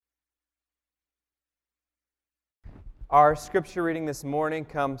Our scripture reading this morning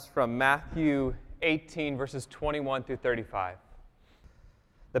comes from Matthew 18, verses 21 through 35.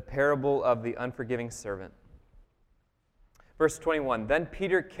 The parable of the unforgiving servant. Verse 21, Then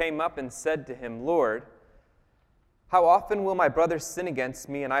Peter came up and said to him, Lord, how often will my brother sin against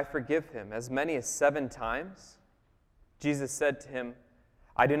me and I forgive him? As many as 7 times? Jesus said to him,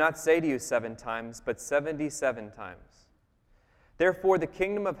 I do not say to you 7 times, but 77 times. Therefore, the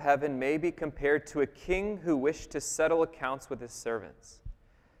kingdom of heaven may be compared to a king who wished to settle accounts with his servants.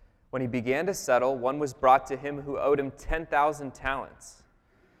 When he began to settle, one was brought to him who owed him 10,000 talents.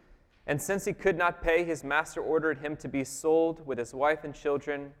 And since he could not pay, his master ordered him to be sold with his wife and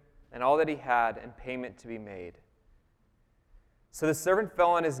children and all that he had, and payment to be made. So the servant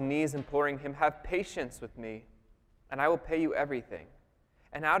fell on his knees, imploring him, Have patience with me, and I will pay you everything.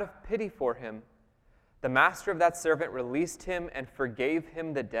 And out of pity for him, the master of that servant released him and forgave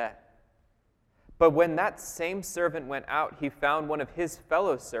him the debt. But when that same servant went out, he found one of his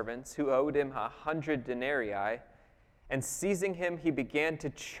fellow servants who owed him 100 denarii, and seizing him, he began to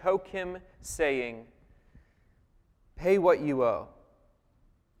choke him, saying, Pay what you owe.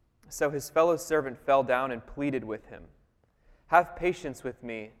 So his fellow servant fell down and pleaded with him, Have patience with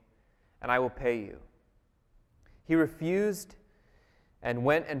me, and I will pay you. He refused and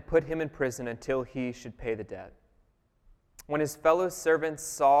went and put him in prison until he should pay the debt. When his fellow servants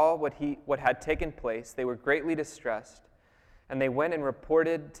saw what had taken place, they were greatly distressed, and they went and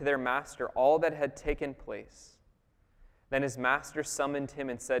reported to their master all that had taken place. Then his master summoned him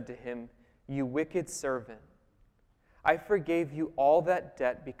and said to him, You wicked servant, I forgave you all that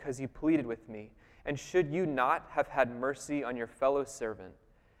debt because you pleaded with me, and should you not have had mercy on your fellow servant,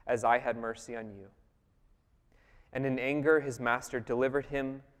 as I had mercy on you? And in anger his master delivered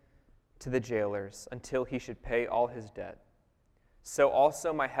him to the jailers until he should pay all his debt. So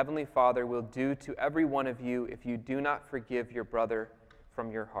also my heavenly Father will do to every one of you if you do not forgive your brother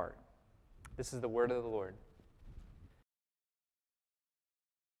from your heart. This is the word of the Lord.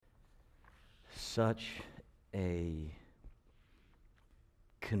 Such a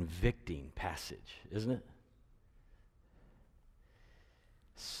convicting passage, isn't it?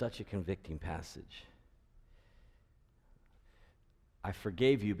 Such a convicting passage. I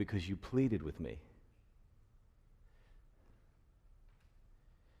forgave you because you pleaded with me.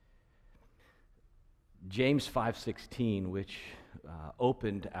 James 5:16, which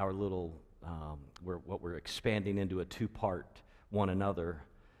opened our little, what we're expanding into a 2-part one another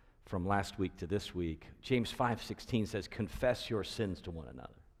from last week to this week. James 5:16 says, confess your sins to one another.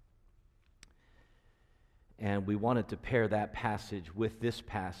 And we wanted to pair that passage with this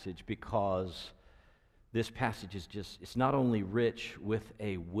passage because this passage is it's not only rich with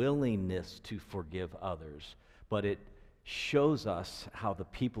a willingness to forgive others, but it shows us how the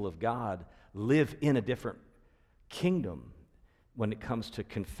people of God live in a different kingdom when it comes to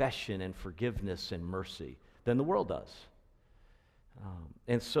confession and forgiveness and mercy than the world does.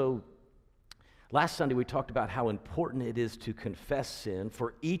 And so last Sunday we talked about how important it is to confess sin,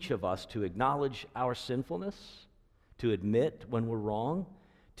 for each of us to acknowledge our sinfulness, to admit when we're wrong,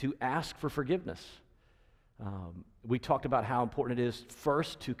 to ask for forgiveness. We talked about how important it is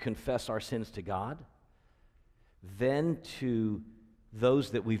first to confess our sins to God, then to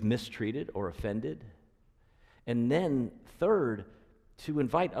those that we've mistreated or offended, and then third, to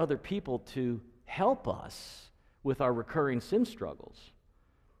invite other people to help us with our recurring sin struggles,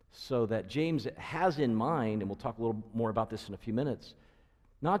 so that James has in mind, and we'll talk a little more about this in a few minutes,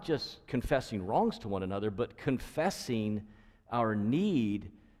 not just confessing wrongs to one another, but confessing our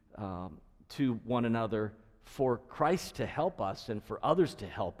need to one another for Christ to help us and for others to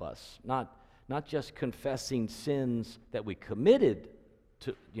help us, not just confessing sins that we committed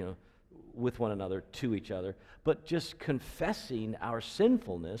to, with one another, to each other, but just confessing our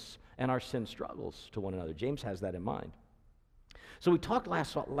sinfulness and our sin struggles to one another. James has that in mind. So we talked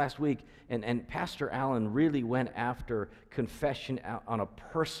last week, and Pastor Allen really went after confession on a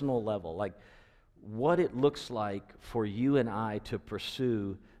personal level, like what it looks like for you and I to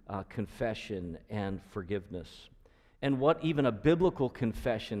pursue confession and forgiveness, and what even a biblical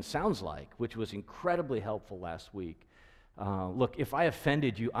confession sounds like, which was incredibly helpful last week. Look, if I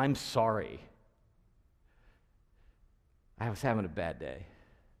offended you, I'm sorry. I was having a bad day.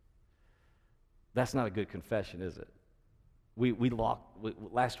 That's not a good confession, is it?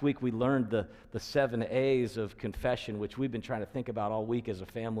 Last week we learned the 7 A's of confession, which we've been trying to think about all week as a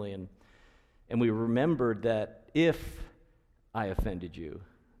family, and we remembered that if I offended you,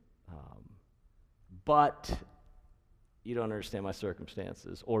 but you don't understand my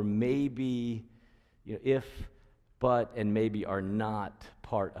circumstances, or maybe if but and maybe are not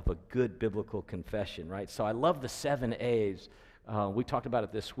part of a good biblical confession, right? So I love the 7 A's. We talked about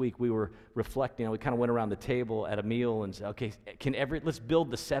it this week. We were reflecting. We kind of went around the table at a meal and said, okay, let's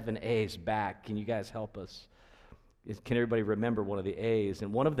build the 7 A's back. Can you guys help us? Can everybody remember one of the A's?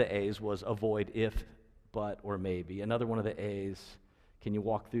 And one of the A's was avoid if, but, or maybe. Another one of the A's, can you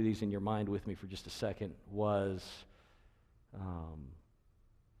walk through these in your mind with me for just a second, was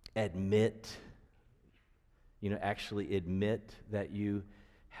admit. Actually admit that you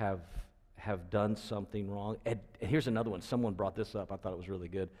have done something wrong. And here's another one. Someone brought this up. I thought it was really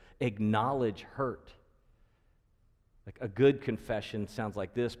good. Acknowledge hurt. Like a good confession sounds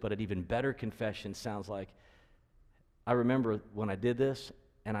like this, but an even better confession sounds like, I remember when I did this,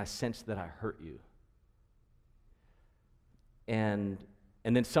 and I sensed that I hurt you. And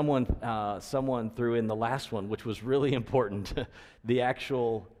then someone threw in the last one, which was really important, the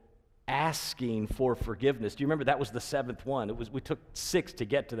actual asking for forgiveness. Do you remember that was the 7th one? We took 6 to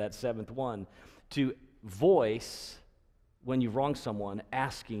get to that 7th one, to voice when you wrong someone,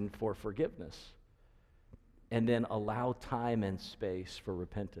 asking for forgiveness, and then allow time and space for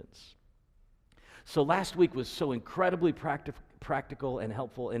repentance. So last week was so incredibly practical and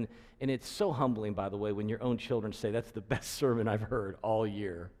helpful, and it's so humbling, by the way, when your own children say, that's the best sermon I've heard all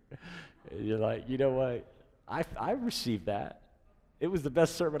year. You're like, you know what? I received that. It was the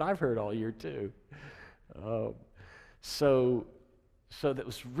best sermon I've heard all year, too. So that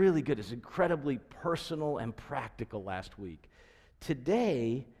was really good. It's incredibly personal and practical last week.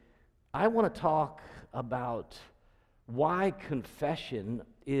 Today, I want to talk about why confession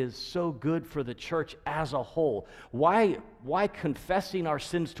is so good for the church as a whole. Why confessing our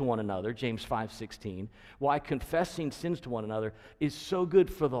sins to one another, James 5:16, why confessing sins to one another is so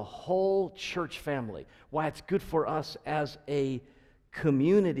good for the whole church family. Why it's good for us as a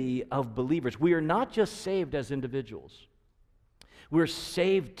community of believers. We are not just saved as individuals. We're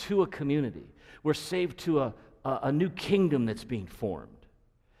saved to a community. We're saved to a new kingdom that's being formed.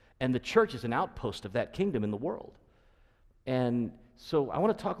 And the church is an outpost of that kingdom in the world. And so I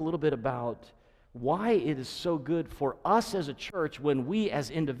want to talk a little bit about why it is so good for us as a church when we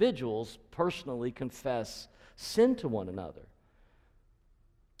as individuals personally confess sin to one another.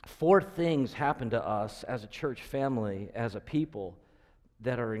 4 things happen to us as a church family, as a people,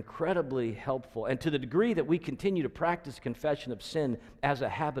 that are incredibly helpful. And to the degree that we continue to practice confession of sin as a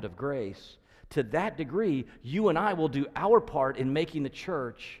habit of grace, to that degree, you and I will do our part in making the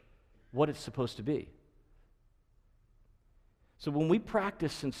church what it's supposed to be. So when we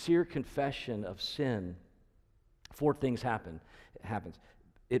practice sincere confession of sin, 4 things happens.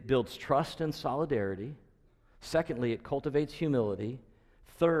 It builds trust and solidarity. Secondly, it cultivates humility.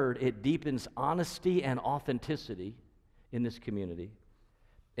 Third, it deepens honesty and authenticity in this community.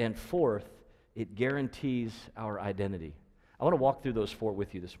 And fourth, it guarantees our identity. I want to walk through those 4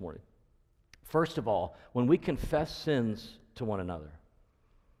 with you this morning. First of all, when we confess sins to one another,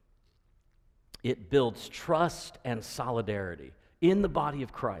 it builds trust and solidarity in the body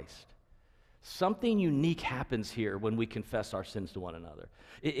of Christ. Something unique happens here when we confess our sins to one another.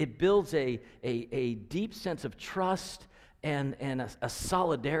 It builds a deep sense of trust and a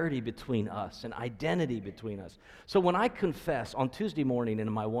solidarity between us, an identity between us. So when I confess on Tuesday morning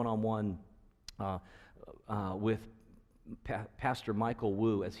in my one-on-one with Pastor Michael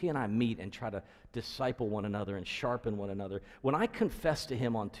Wu, as he and I meet and try to disciple one another and sharpen one another, when I confess to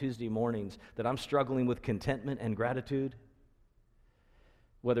him on Tuesday mornings that I'm struggling with contentment and gratitude,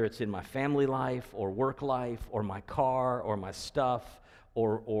 whether it's in my family life or work life or my car or my stuff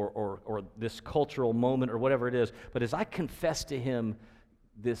or this cultural moment or whatever it is, but as I confess to him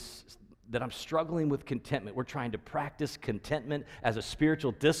that I'm struggling with contentment, we're trying to practice contentment as a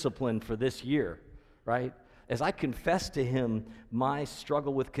spiritual discipline for this year, right? As I confess to him my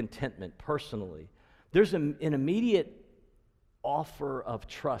struggle with contentment personally, there's an immediate offer of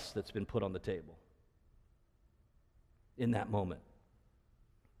trust that's been put on the table in that moment.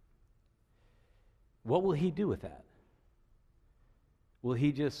 What will he do with that? Will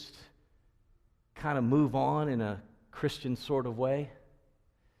he just kind of move on in a Christian sort of way?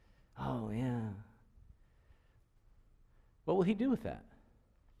 Oh, yeah. What will he do with that?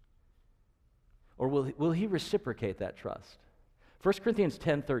 Or will he reciprocate that trust? 1 Corinthians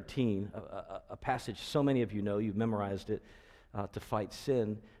 10:13, a passage so many of you know, you've memorized it to fight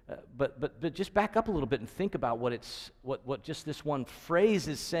sin. But just back up a little bit and think about what just this one phrase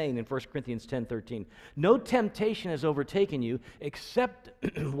is saying in 1 Corinthians 10:13. No temptation has overtaken you except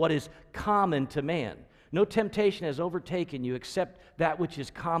what is common to man. No temptation has overtaken you except that which is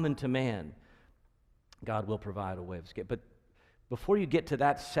common to man. God will provide a way of escape. But before you get to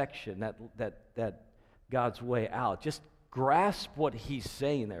that section, God's way out. Just grasp what he's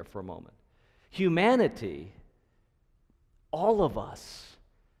saying there for a moment. Humanity, all of us,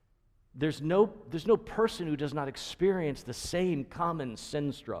 there's no person who does not experience the same common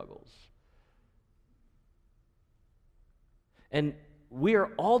sin struggles. And we are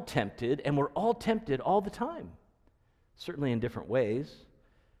all tempted, and we're all tempted all the time. Certainly in different ways,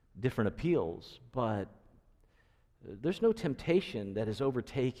 different appeals, but there's no temptation that has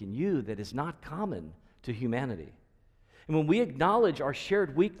overtaken you that is not common to humanity. And when we acknowledge our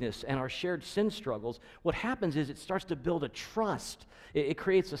shared weakness and our shared sin struggles, what happens is it starts to build a trust. It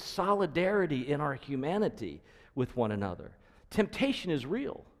creates a solidarity in our humanity with one another. Temptation is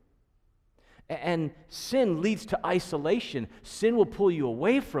real. And sin leads to isolation. Sin will pull you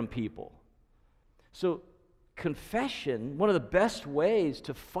away from people. So confession, one of the best ways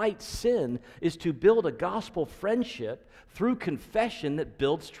to fight sin is to build a gospel friendship through confession that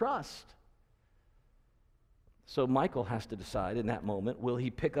builds trust. So Michael has to decide in that moment, will he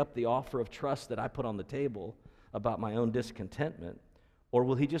pick up the offer of trust that I put on the table about my own discontentment, or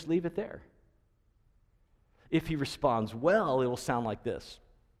will he just leave it there? If he responds well, it will sound like this.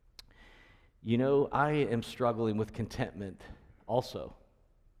 You know, I am struggling with contentment also.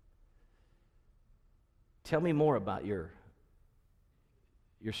 Tell me more about your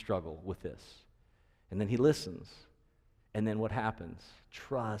struggle with this. And then he listens. And then what happens?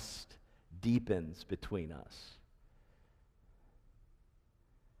 Trust deepens between us.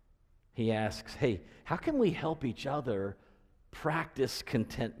 He asks, hey, how can we help each other practice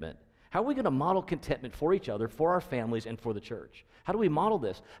contentment? How are we going to model contentment for each other, for our families, and for the church? How do we model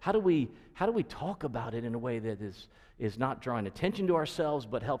this? How do we talk about it in a way that is not drawing attention to ourselves,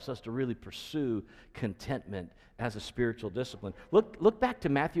 but helps us to really pursue contentment as a spiritual discipline? Look back to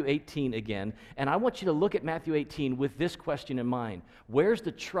Matthew 18 again, and I want you to look at Matthew 18 with this question in mind. Where's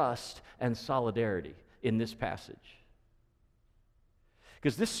the trust and solidarity in this passage?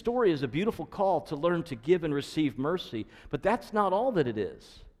 Because this story is a beautiful call to learn to give and receive mercy, but that's not all that it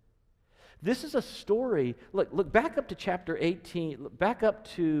is. This is a story. Look back up to chapter 18. Back up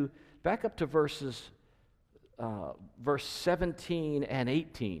to verse 17 and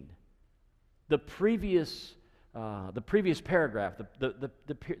 18. The previous paragraph,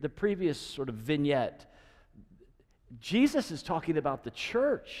 the previous sort of vignette. Jesus is talking about the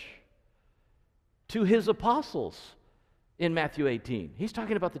church to his apostles in Matthew 18. He's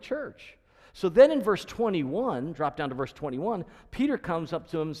talking about the church. So then in verse 21, drop down to verse 21, Peter comes up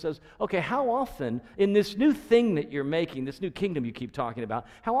to him and says, okay, how often in this new thing that you're making, this new kingdom you keep talking about,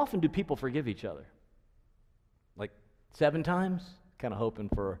 how often do people forgive each other? Like 7 times? Kind of hoping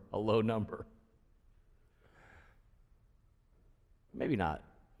for a low number. Maybe not.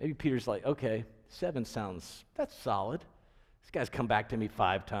 Maybe Peter's like, okay, 7 sounds, that's solid. This guy's come back to me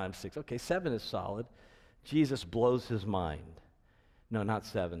 5 times, 6. Okay, 7 is solid. Jesus blows his mind. No, not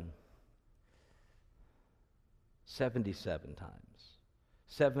 7. 77 times.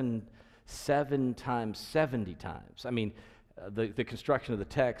 7 times 70 times. I mean, the construction of the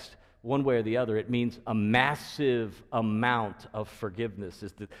text, one way or the other, it means a massive amount of forgiveness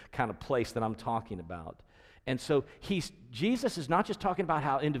is the kind of place that I'm talking about. And so Jesus is not just talking about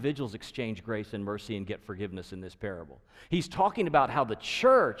how individuals exchange grace and mercy and get forgiveness in this parable. He's talking about how the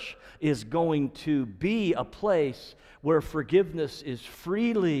church is going to be a place where forgiveness is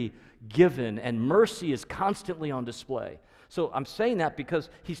freely given and mercy is constantly on display. So I'm saying that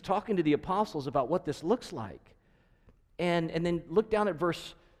because he's talking to the apostles about what this looks like. And then look down at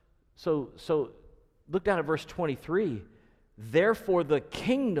verse 23. Therefore the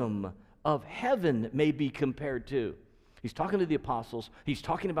kingdom of heaven may be compared to. He's talking to the apostles. He's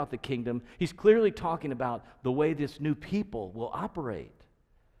talking about the kingdom. He's clearly talking about the way this new people will operate.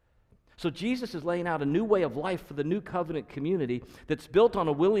 So Jesus is laying out a new way of life for the new covenant community that's built on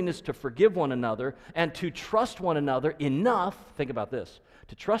a willingness to forgive one another and to trust one another enough, think about this,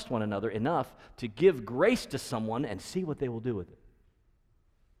 to trust one another enough to give grace to someone and see what they will do with it.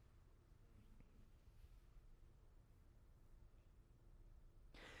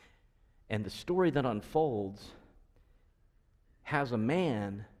 And the story that unfolds has a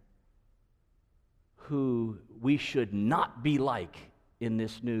man who we should not be like in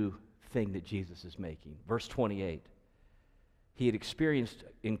this new thing that Jesus is making. Verse 28. He had experienced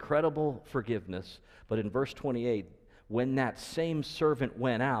incredible forgiveness, but in verse 28, when that same servant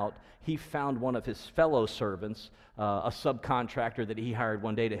went out, he found one of his fellow servants, a subcontractor that he hired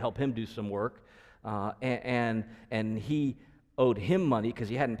one day to help him do some work, and he owed him money because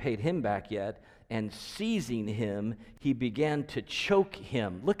he hadn't paid him back yet, and seizing him, he began to choke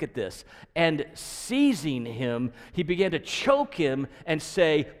him. Look at this. And seizing him, he began to choke him and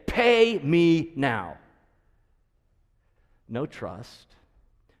say, "Pay me now." no trust,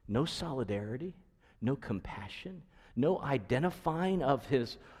 no solidarity, no compassion, no identifying of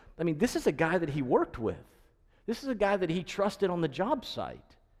his. I mean, this is a guy that he worked with. This is a guy that he trusted on the job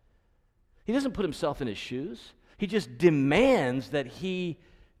site. He doesn't put himself in his shoes. He just demands that he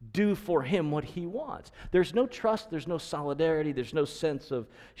do for him what he wants. There's no trust, there's no solidarity, there's no sense of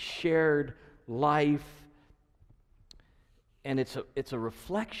shared life. And it's a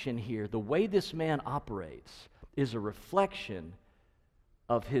reflection here. The way this man operates is a reflection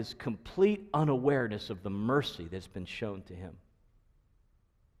of his complete unawareness of the mercy that's been shown to him.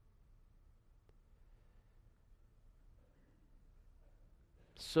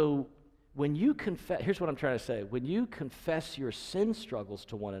 So when you confess, here's what I'm trying to say. When you confess your sin struggles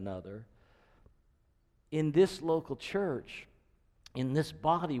to one another in this local church, in this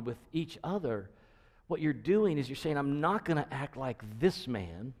body with each other, what you're doing is you're saying, I'm not going to act like this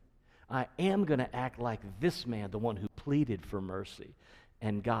man. I am going to act like this man, the one who pleaded for mercy,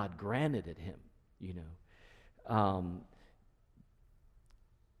 and God granted it him, you know.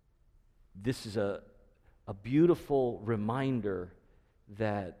 This is a beautiful reminder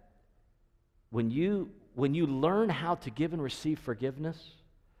that when you learn how to give and receive forgiveness,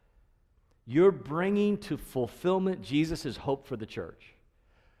 you're bringing to fulfillment Jesus' hope for the church.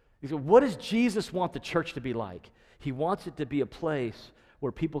 You say, what does Jesus want the church to be like? He wants it to be a place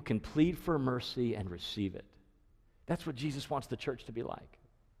where people can plead for mercy and receive it. That's what Jesus wants the church to be like.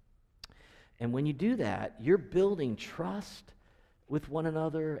 And when you do that, you're building trust with one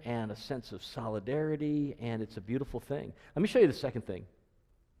another and a sense of solidarity, and it's a beautiful thing. Let me show you the second thing.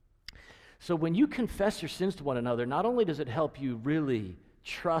 So when you confess your sins to one another, not only does it help you really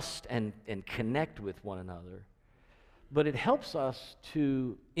trust and connect with one another, but it helps us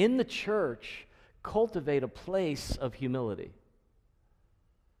to, in the church, cultivate a place of humility.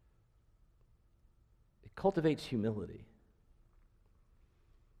 It cultivates humility.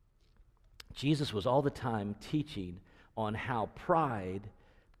 Jesus was all the time teaching on how pride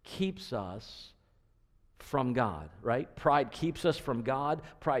keeps us from God, right? Pride keeps us from God.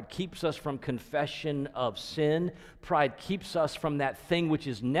 Pride keeps us from confession of sin. Pride keeps us from that thing which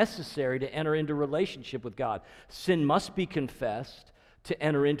is necessary to enter into relationship with God. Sin must be confessed to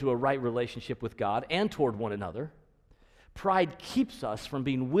enter into a right relationship with God and toward one another. Pride keeps us from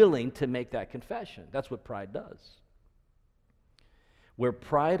being willing to make that confession. That's what pride does. Where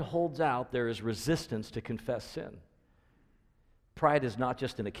pride holds out, there is resistance to confess sin. Pride is not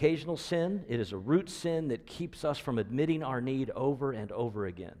just an occasional sin, it is a root sin that keeps us from admitting our need over and over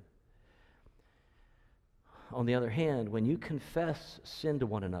again. On the other hand, when you confess sin to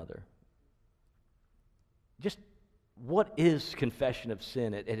one another, just what is confession of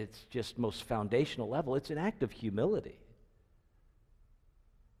sin at its just most foundational level? It's an act of humility.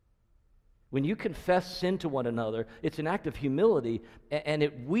 When you confess sin to one another, it's an act of humility, and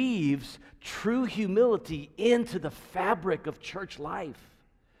it weaves true humility into the fabric of church life.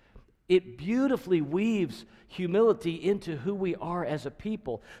 It beautifully weaves humility into who we are as a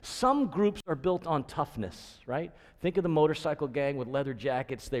people. Some groups are built on toughness, right? Think of the motorcycle gang with leather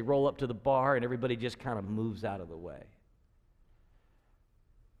jackets. They roll up to the bar, and everybody just kind of moves out of the way.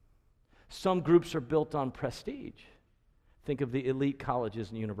 Some groups are built on prestige. Think of the elite colleges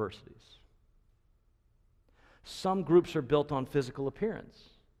and universities. Some groups are built on physical appearance.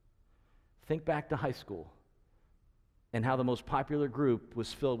 Think back to high school and how the most popular group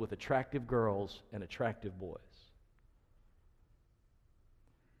was filled with attractive girls and attractive boys.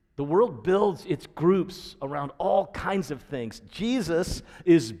 The world builds its groups around all kinds of things. Jesus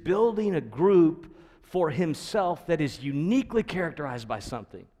is building a group for himself that is uniquely characterized by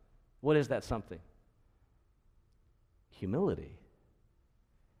something. What is that something? Humility.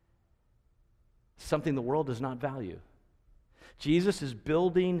 Something the world does not value. Jesus is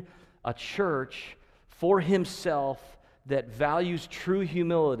building a church for himself that values true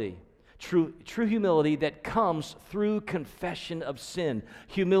humility. True humility that comes through confession of sin.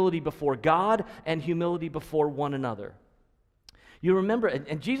 Humility before God and humility before one another. You remember,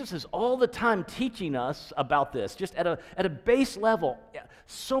 and Jesus is all the time teaching us about this, just at a base level.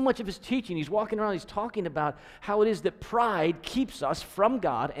 So much of his teaching, he's walking around, he's talking about how it is that pride keeps us from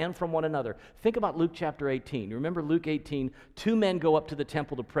God and from one another. Think about Luke chapter 18. You remember Luke 18, 2 men go up to the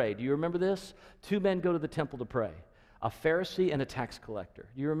temple to pray. Do you remember this? 2 men go to the temple to pray. A Pharisee and a tax collector.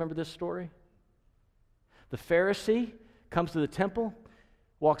 Do you remember this story? The Pharisee comes to the temple,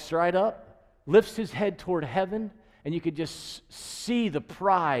 walks right up, lifts his head toward heaven, and you could just see the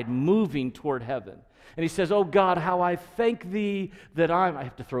pride moving toward heaven. And he says, "Oh God, how I thank thee that I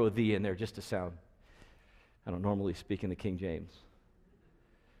have to throw a thee in there just to sound, I don't normally speak in the King James.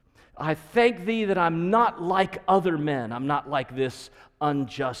 I thank thee that I'm not like other men. I'm not like this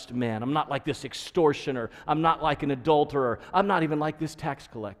unjust man. I'm not like this extortioner. I'm not like an adulterer. I'm not even like this tax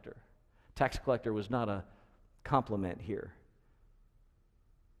collector. Tax collector was not a compliment here.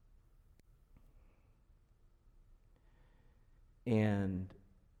 And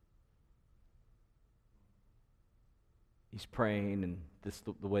he's praying, and this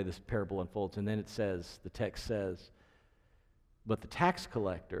the way this parable unfolds. And then it says, the text says, but the tax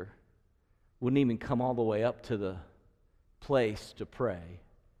collector wouldn't even come all the way up to the place to pray,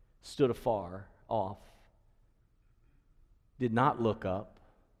 stood afar off, did not look up,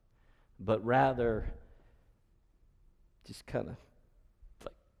 but rather just kind of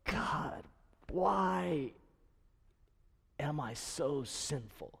like, God, why am I so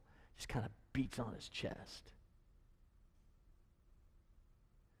sinful? Just kind of beats on his chest.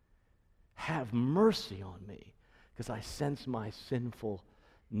 Have mercy on me, because I sense my sinful,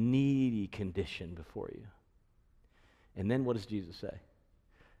 needy condition before you. And then what does Jesus say?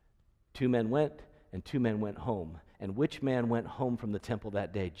 2 men went, and 2 men went home. And which man went home from the temple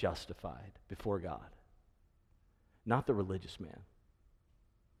that day justified before God? Not the religious man,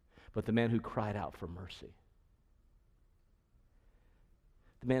 but the man who cried out for mercy.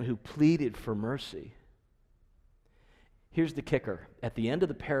 The man who pleaded for mercy. Here's the kicker. At the end of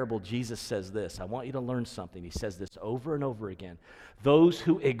the parable, Jesus says this. I want you to learn something. He says this over and over again. Those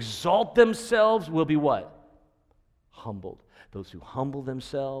who exalt themselves will be what? Humbled. Those who humble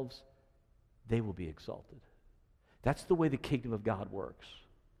themselves, they will be exalted. That's the way the kingdom of God works.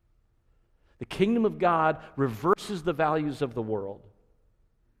 The kingdom of God reverses the values of the world.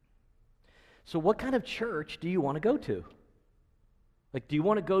 So what kind of church do you want to go to? Like, do you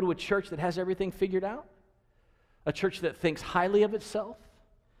want to go to a church that has everything figured out? A church that thinks highly of itself?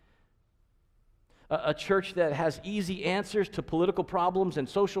 A church that has easy answers to political problems and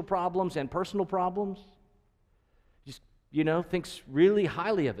social problems and personal problems? Just, thinks really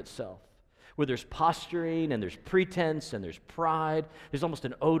highly of itself. Where there's posturing and there's pretense and there's pride. There's almost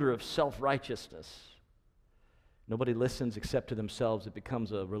an odor of self-righteousness. Nobody listens except to themselves. It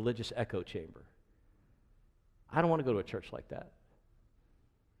becomes a religious echo chamber. I don't want to go to a church like that.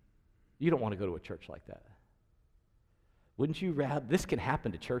 You don't want to go to a church like that. Wouldn't you rather? This can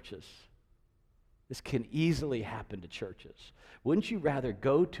happen to churches. This can easily happen to churches. Wouldn't you rather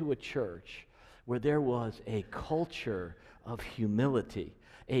go to a church where there was a culture of humility,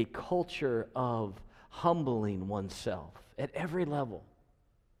 a culture of humbling oneself at every level?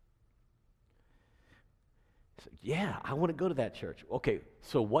 So, yeah, I want to go to that church. Okay,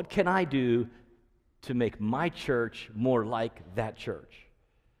 so what can I do to make my church more like that church?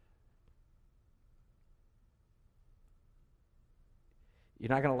 You're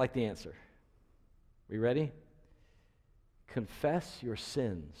not going to like the answer. Are you ready? Confess your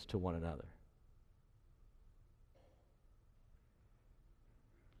sins to one another.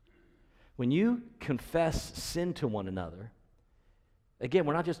 When you confess sin to one another, again,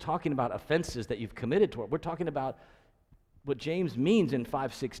 we're not just talking about offenses that you've committed toward. We're talking about what James means in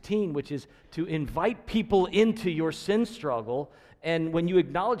 5:16, which is to invite people into your sin struggle. And when you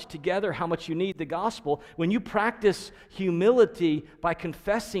acknowledge together how much you need the gospel, when you practice humility by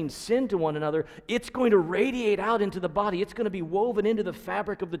confessing sin to one another, it's going to radiate out into the body. It's going to be woven into the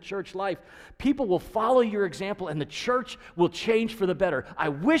fabric of the church life. People will follow your example, and the church will change for the better. I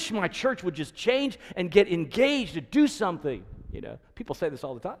wish my church would just change and get engaged to do something. People say this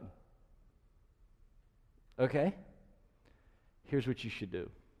all the time. Okay? Here's what you should do.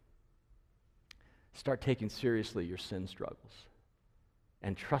 Start taking seriously your sin struggles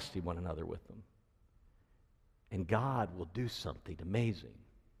and trusting one another with them. And God will do something amazing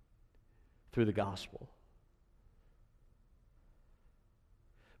through the gospel.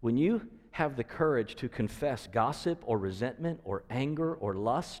 When you have the courage to confess gossip or resentment or anger or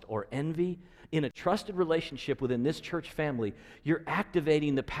lust or envy in a trusted relationship within this church family, you're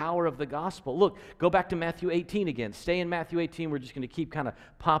activating the power of the gospel. Look, go back to Matthew 18 again. Stay in Matthew 18. We're just going to keep kind of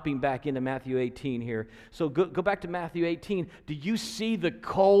popping back into Matthew 18 here. So go back to Matthew 18. Do you see the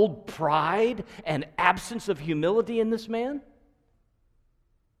cold pride and absence of humility in this man?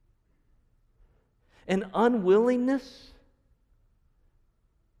 An unwillingness?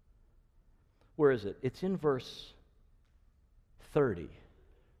 Where is it? It's in verse 30.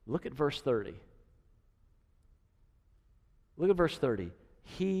 Look at verse 30. Look at verse 30.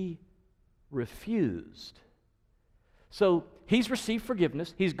 He refused. So he's received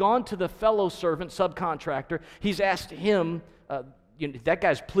forgiveness. He's gone to the fellow servant, subcontractor. He's asked him, that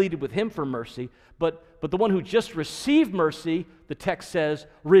guy's pleaded with him for mercy. But the one who just received mercy, the text says,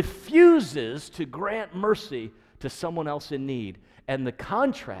 refuses to grant mercy to someone else in need. And the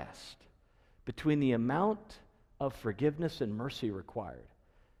contrast between the amount of forgiveness and mercy required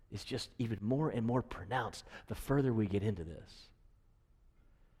is just even more and more pronounced the further we get into this.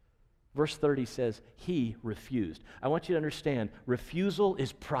 Verse 30 says, he refused. I want you to understand, refusal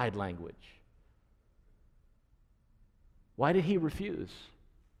is pride language. Why did he refuse?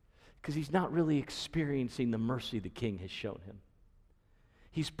 Because he's not really experiencing the mercy the king has shown him.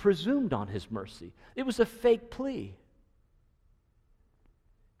 He's presumed on his mercy. It was a fake plea.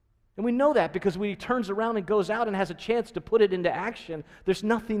 And we know that because when he turns around and goes out and has a chance to put it into action, there's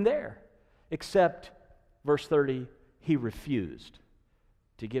nothing there except, verse 30, he refused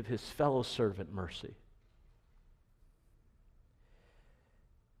to give his fellow servant mercy.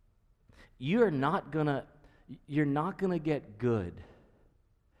 You're not gonna get good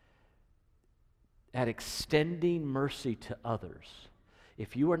at extending mercy to others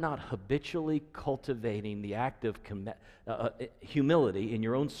if you are not habitually cultivating the act of humility in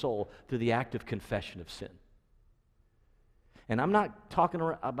your own soul through the act of confession of sin. And I'm not talking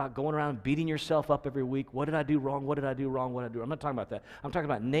about going around and beating yourself up every week. What did I do wrong? What did I do wrong? What did I do? I'm not talking about that. I'm talking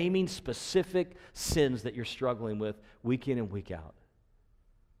about naming specific sins that you're struggling with week in and week out.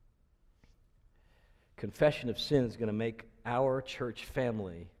 Confession of sin is going to make our church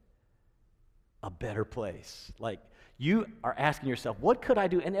family a better place. Like, you are asking yourself, what could I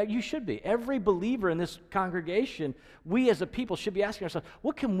do? And you should be. Every believer in this congregation, we as a people should be asking ourselves,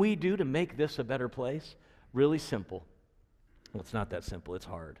 what can we do to make this a better place? Really simple. Well, it's not that simple. It's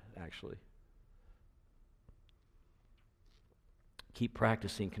hard, actually. Keep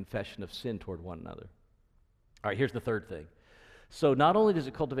practicing confession of sin toward one another. All right, here's the third thing. So not only does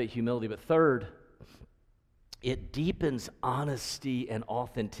it cultivate humility, but third, it deepens honesty and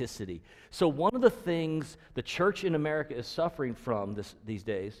authenticity. So one of the things the church in America is suffering from these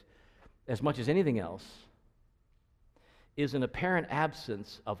days, as much as anything else, is an apparent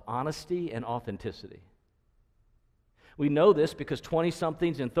absence of honesty and authenticity. We know this because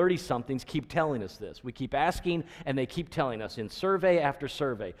 20-somethings and 30-somethings keep telling us this. We keep asking, and they keep telling us in survey after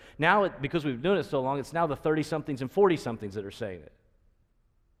survey. Now, because we've been doing it so long, it's now the 30-somethings and 40-somethings that are saying it.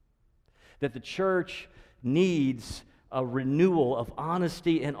 That the church needs a renewal of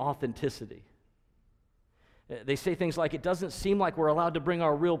honesty and authenticity. They say things like, it doesn't seem like we're allowed to bring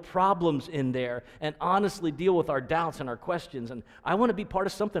our real problems in there and honestly deal with our doubts and our questions. And I want to be part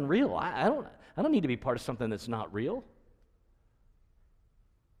of something real. I don't need to be part of something that's not real.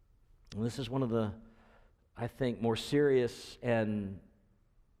 And this is one of the, I think, more serious and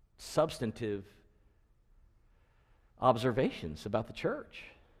substantive observations about the church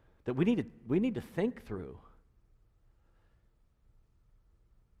that we need to think through.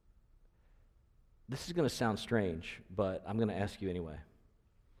 This is going to sound strange, but I'm going to ask you anyway.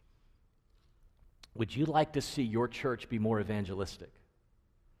 Would you like to see your church be more evangelistic?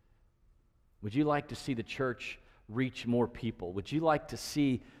 Would you like to see the church reach more people? Would you like to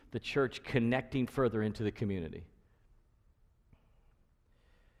see the church connecting further into the community?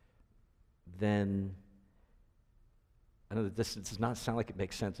 Then, I know that this does not sound like it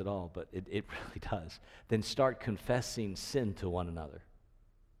makes sense at all, but it really does. Then start confessing sin to one another.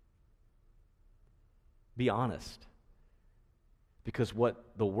 Be honest. Because what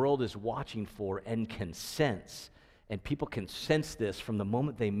the world is watching for and can sense, and people can sense this from the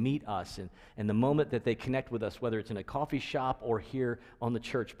moment they meet us and the moment that they connect with us, whether it's in a coffee shop or here on the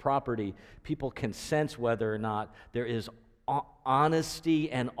church property, people can sense whether or not there is honesty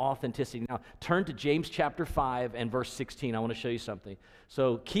and authenticity. Now, turn to James chapter 5 and verse 16. I want to show you something.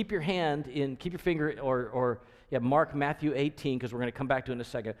 So keep your finger, mark Matthew 18, because we're going to come back to it in a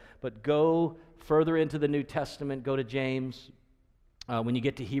second. But go further into the New Testament, go to James. When you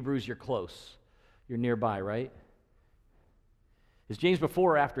get to Hebrews, you're close. You're nearby, right? Is James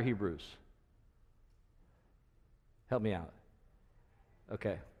before or after Hebrews? Help me out.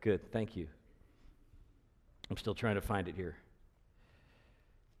 Okay, good. Thank you. I'm still trying to find it here.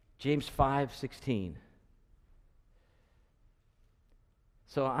 James 5:16.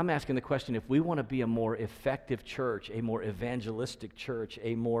 So I'm asking the question, if we want to be a more effective church, a more evangelistic church,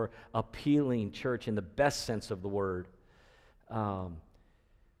 a more appealing church in the best sense of the word,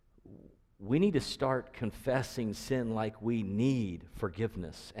 we need to start confessing sin like we need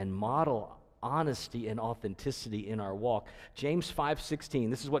forgiveness and model honesty and authenticity in our walk. James 5:16,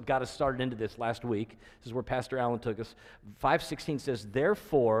 this is what got us started into this last week. This is where Pastor Allen took us. 5:16 says,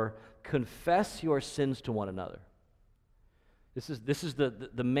 therefore, confess your sins to one another. This is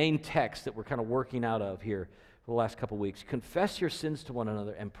the main text that we're kind of working out of here for the last couple weeks. Confess your sins to one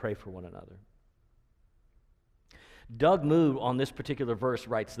another and pray for one another. Doug Moo on this particular verse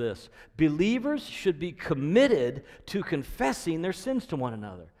writes this: believers should be committed to confessing their sins to one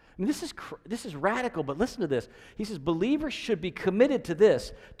another. I mean, this is radical, but listen to this. He says believers should be committed to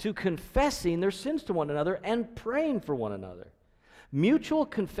this, to confessing their sins to one another and praying for one another. Mutual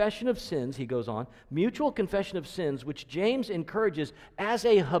confession of sins, he goes on, mutual confession of sins, which James encourages as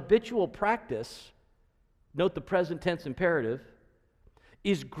a habitual practice, note the present tense imperative,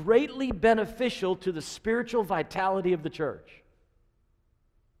 is greatly beneficial to the spiritual vitality of the church.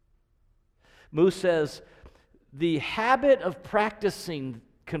 Moo says, the habit of practicing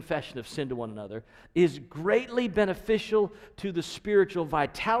confession of sin to one another is greatly beneficial to the spiritual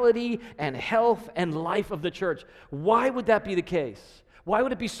vitality and health and life of the church. Why would that be the case? Why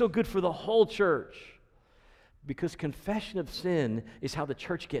would it be so good for the whole church? Because confession of sin is how the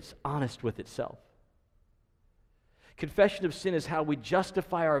church gets honest with itself. Confession of sin is how we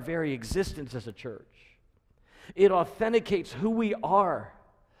justify our very existence as a church. It authenticates who we are.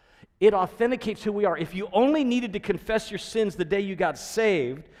 It authenticates who we are. If you only needed to confess your sins the day you got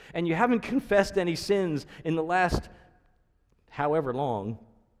saved, and you haven't confessed any sins in the last however long,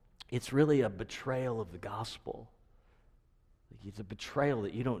 it's really a betrayal of the gospel. It's a betrayal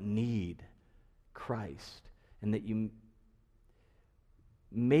that you don't need Christ, and that you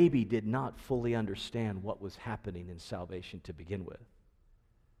maybe did not fully understand what was happening in salvation to begin with.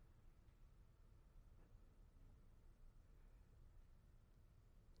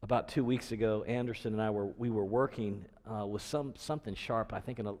 About 2 weeks ago, Anderson and I were working with something sharp, I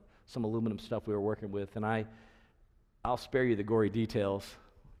think some aluminum stuff we were working with, and I'll spare you the gory details.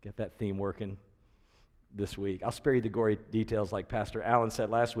 Get that theme working this week. I'll spare you the gory details like Pastor Allen said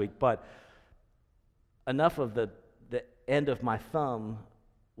last week, but enough of the end of my thumb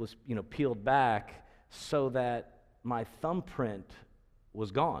was peeled back so that my thumbprint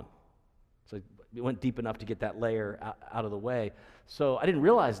was gone. So it went deep enough to get that layer out of the way. So I didn't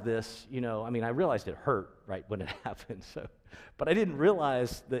realize this, I realized it hurt right when it happened. But I didn't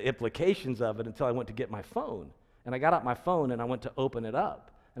realize the implications of it until I went to get my phone. And I got out my phone and I went to open it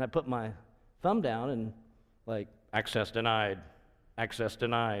up. And I put my thumb down and access denied, access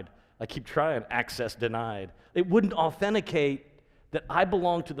denied. I keep trying, access denied. It wouldn't authenticate that I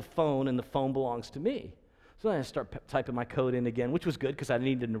belong to the phone and the phone belongs to me. So then I start typing my code in again, which was good because I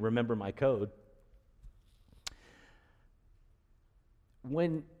needed to remember my code.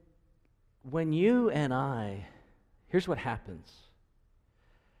 When you and I, here's what happens.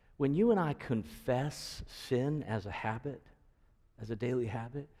 When you and I confess sin as a habit, as a daily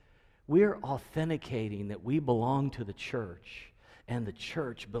habit, we're authenticating that we belong to the church and the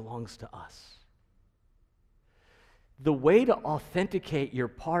church belongs to us. The way to authenticate your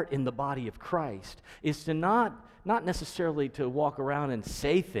part in the body of Christ is to not necessarily to walk around and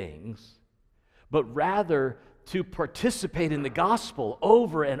say things, but rather to participate in the gospel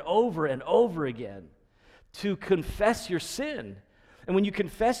over and over and over again, to confess your sin. And when you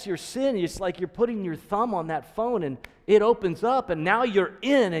confess your sin, it's like you're putting your thumb on that phone and it opens up and now you're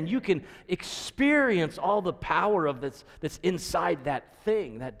in and you can experience all the power of that's inside that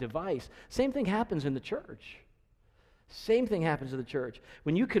thing, that device. Same thing happens in the church. Same thing happens in the church.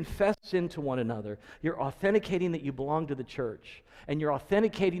 When you confess sin to one another, you're authenticating that you belong to the church, and you're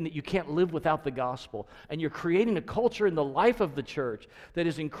authenticating that you can't live without the gospel, and you're creating a culture in the life of the church that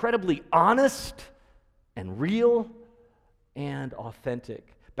is incredibly honest and real and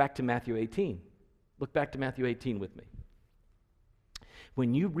authentic. Back to Matthew 18. Look back to Matthew 18 with me.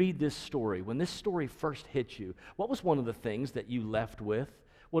 When you read this story, when this story first hit you, what was one of the things that you left with?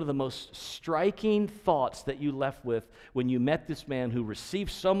 What are the most striking thoughts that you left with when you met this man who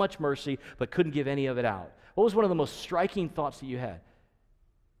received so much mercy but couldn't give any of it out? What was one of the most striking thoughts that you had?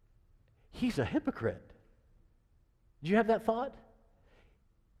 He's a hypocrite. Did you have that thought?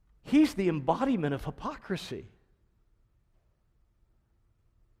 He's the embodiment of hypocrisy.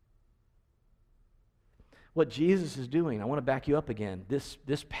 What Jesus is doing, I want to back you up again. This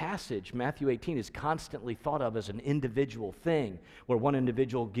passage, Matthew 18, is constantly thought of as an individual thing, where one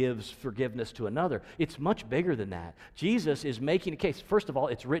individual gives forgiveness to another. It's much bigger than that. Jesus is making a case. First of all,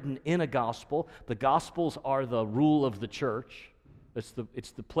 it's written in a gospel. The gospels are the rule of the church. It's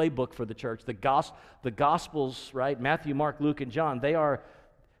the playbook for the church. The gospels, right? Matthew, Mark, Luke, and John,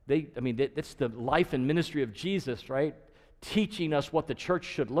 it's the life and ministry of Jesus, right? Teaching us what the church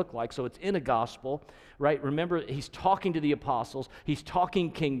should look like. So it's in a gospel, right? Remember, he's talking to the apostles. He's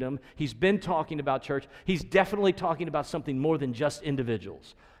talking kingdom. He's been talking about church. He's definitely talking about something more than just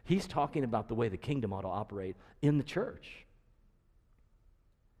individuals. He's talking about the way the kingdom ought to operate in the church.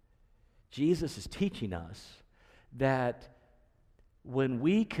 Jesus is teaching us that when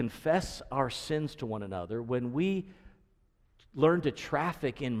we confess our sins to one another, when we learn to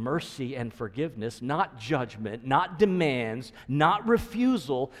traffic in mercy and forgiveness, not judgment, not demands, not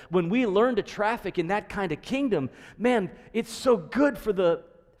refusal, when we learn to traffic in that kind of kingdom, man, it's so good for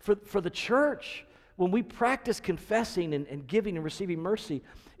the church. When we practice confessing and giving and receiving mercy,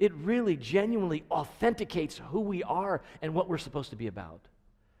 it really genuinely authenticates who we are and what we're supposed to be about.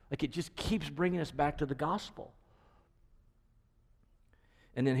 Like, it just keeps bringing us back to the gospel.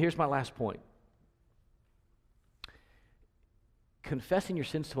 And then here's my last point. Confessing your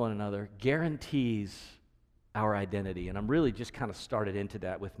sins to one another guarantees our identity. And I'm really just kind of started into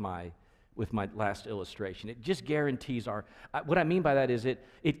that with my last illustration. It just guarantees what I mean by that is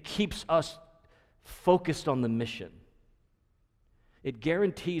it keeps us focused on the mission. It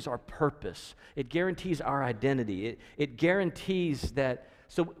guarantees our purpose. It guarantees our identity. It guarantees that,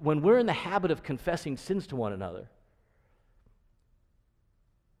 so when we're in the habit of confessing sins to one another,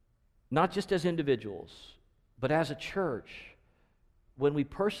 not just as individuals, but as a church, when we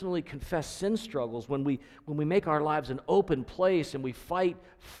personally confess sin struggles, when we make our lives an open place and we fight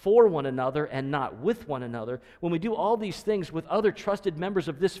for one another and not with one another, when we do all these things with other trusted members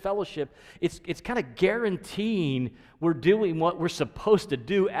of this fellowship, it's kind of guaranteeing we're doing what we're supposed to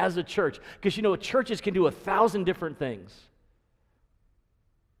do as a church. Because churches can do 1,000 different things.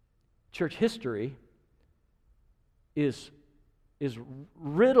 Church history is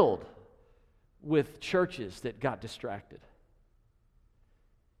riddled with churches that got distracted.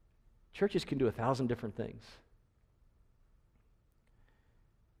 Churches can do 1,000 different things.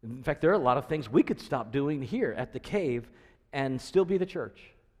 In fact, there are a lot of things we could stop doing here at the Cave and still be the church.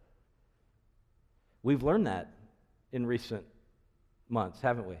 We've learned that in recent months,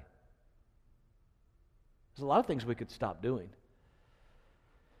 haven't we? There's a lot of things we could stop doing.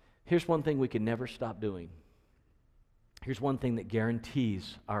 Here's one thing we can never stop doing. Here's one thing that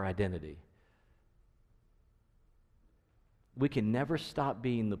guarantees our identity. We can never stop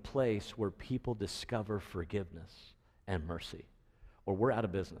being the place where people discover forgiveness and mercy, or we're out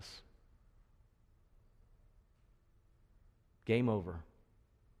of business. Game over.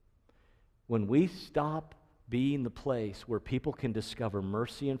 When we stop being the place where people can discover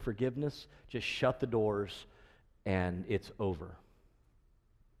mercy and forgiveness, just shut the doors and it's over.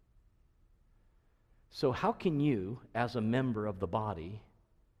 So how can you, as a member of the body,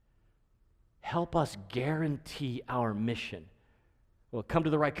 help us guarantee our mission? Well, come to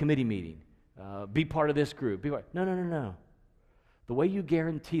the right committee meeting. Be part of this group. No. The way you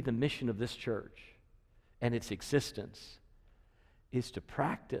guarantee the mission of this church and its existence is to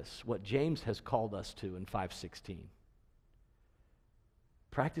practice what James has called us to in 5:16.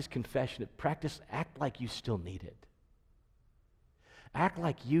 Practice confession. Act like you still need it. Act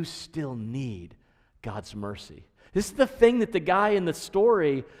like you still need God's mercy. This is the thing that the guy in the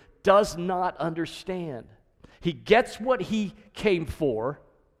story does not understand. He gets what he came for,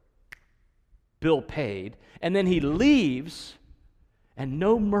 bill paid, and then he leaves, and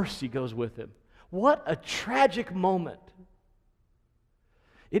no mercy goes with him. What a tragic moment.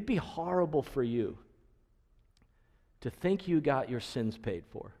 It'd be horrible for you to think you got your sins paid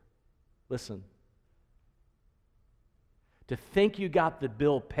for. Listen. To think you got the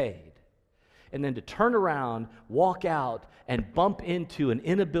bill paid, and then to turn around, walk out, and bump into an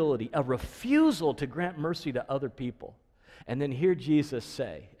inability, a refusal to grant mercy to other people. And then hear Jesus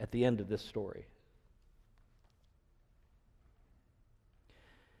say at the end of this story,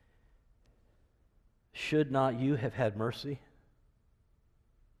 should not you have had mercy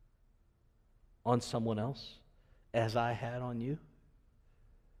on someone else as I had on you?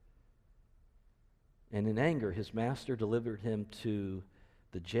 And in anger, his master delivered him to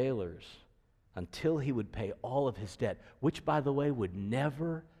the jailers until he would pay all of his debt, which, by the way, would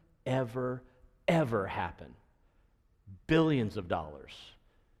never, ever, ever happen. Billions of dollars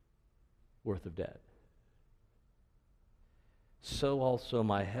worth of debt. So also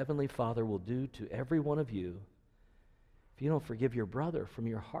my heavenly Father will do to every one of you if you don't forgive your brother from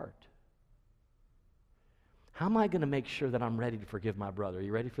your heart. How am I going to make sure that I'm ready to forgive my brother? Are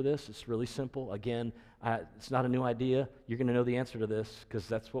you ready for this? It's really simple. Again, it's not a new idea. You're going to know the answer to this because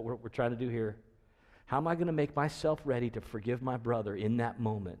that's what we're trying to do here. How am I going to make myself ready to forgive my brother in that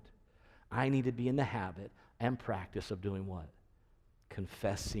moment? I need to be in the habit and practice of doing what?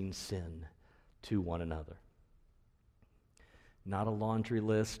 Confessing sin to one another. Not a laundry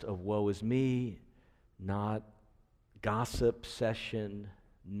list of woe is me, not gossip session,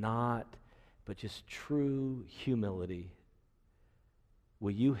 but just true humility.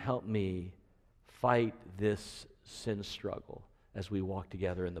 Will you help me fight this sin struggle as we walk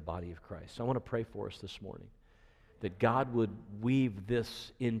together in the body of Christ? So I want to pray for us this morning, that God would weave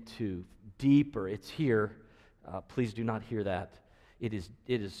this into deeper. It's here. Please do not hear that. It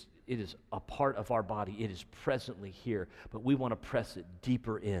is a part of our body. It is presently here, but we want to press it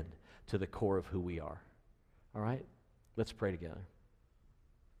deeper in to the core of who we are. All right? Let's pray together.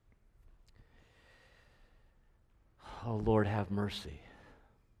 Oh, Lord, have mercy.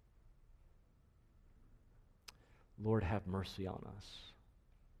 Lord, have mercy on us.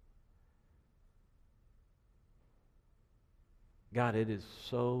 God, it is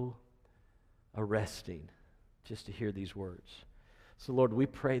so arresting just to hear these words. So, Lord, we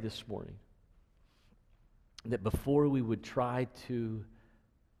pray this morning that before we would try to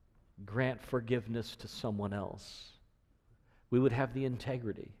grant forgiveness to someone else, we would have the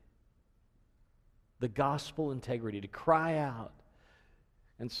integrity, the gospel integrity, to cry out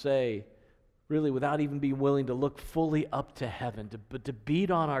and say, really without even being willing to look fully up to heaven, but to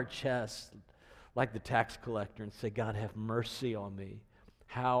beat on our chest like the tax collector and say, God, have mercy on me.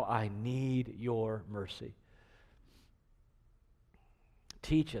 How I need your mercy.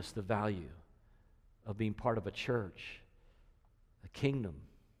 Teach us the value of being part of a church, a kingdom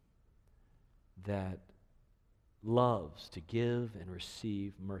that loves to give and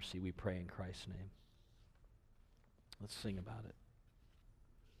receive mercy, we pray in Christ's name. Let's sing about it.